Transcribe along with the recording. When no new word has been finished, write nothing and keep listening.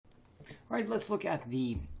All right, let's look at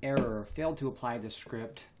the error. Failed to apply the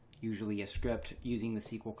script, usually a script using the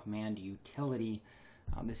SQL command utility.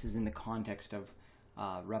 This is in the context of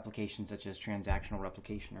replication such as transactional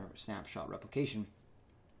replication or snapshot replication.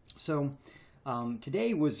 So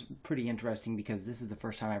today was pretty interesting because this is the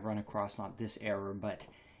first time I've run across not this error, but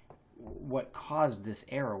what caused this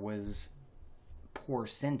error was poor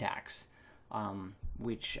syntax,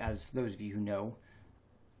 which, as those of you who know,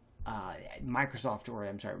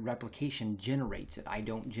 replication generates it. I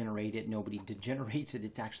don't generate it. Nobody generates it.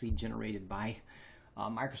 It's actually generated by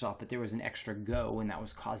Microsoft, but there was an extra go, and that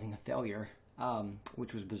was causing a failure,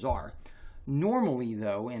 which was bizarre. Normally,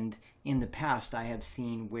 though, and in the past, I have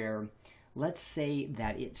seen where, let's say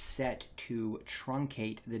that it's set to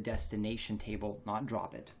truncate the destination table, not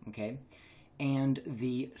drop it, okay? And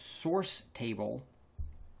the source table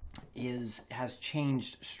has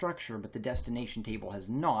changed structure, but the destination table has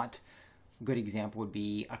not. A good example would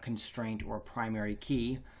be a constraint or a primary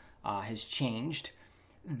key has changed.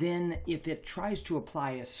 Then if it tries to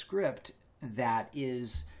apply a script that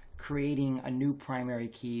is creating a new primary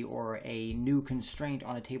key or a new constraint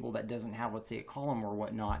on a table that doesn't have, let's say, a column or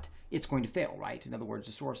whatnot, it's going to fail, right? In other words,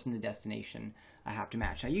 the source and the destination have to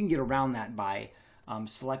match. Now, you can get around that by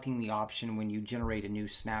selecting the option when you generate a new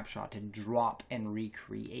snapshot to drop and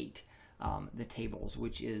recreate the tables,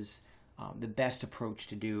 which is the best approach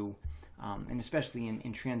to do, and especially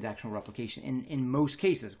in transactional replication. In most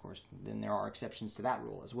cases, of course, then there are exceptions to that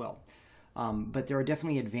rule as well. But there are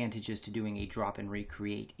definitely advantages to doing a drop and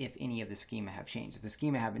recreate if any of the schema have changed. If the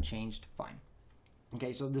schema haven't changed, fine.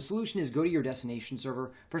 Okay, so the solution is go to your destination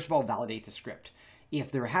server. First of all, validate the script.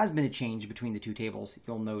 If there has been a change between the two tables,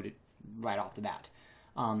 you'll note it right off the bat.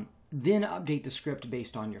 Then update the script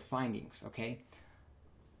based on your findings, okay?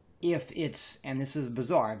 If it's, and this is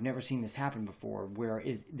bizarre, I've never seen this happen before, where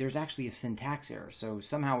there's actually a syntax error, so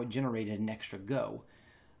somehow it generated an extra go,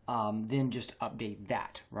 then just update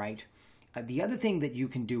that, right? The other thing that you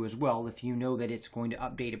can do as well, if you know that it's going to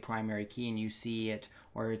update a primary key and you see it,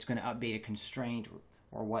 or it's going to update a constraint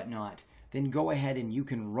or whatnot, then go ahead and you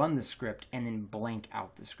can run the script and then blank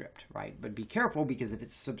out the script, right? But be careful, because if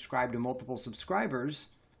it's subscribed to multiple subscribers,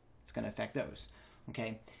 it's going to affect those,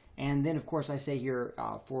 okay? And then, of course, I say here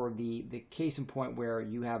for the case in point where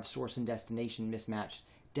you have source and destination mismatched,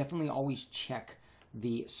 definitely always check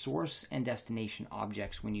the source and destination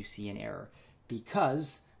objects when you see an error,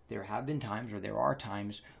 because there have been times, or there are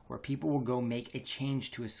times, where people will go make a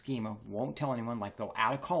change to a schema, won't tell anyone, like they'll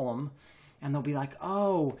add a column, and they'll be like,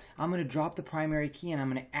 oh, I'm going to drop the primary key and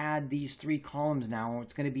I'm going to add these 3 columns now.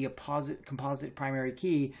 It's going to be a composite primary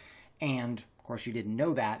key. And of course you didn't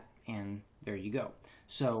know that, and there you go.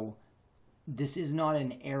 So this is not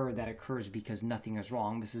an error that occurs because nothing is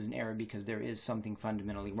wrong. This is an error because there is something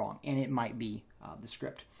fundamentally wrong, and it might be the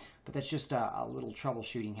script. But that's just a little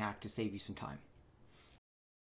troubleshooting hack to save you some time.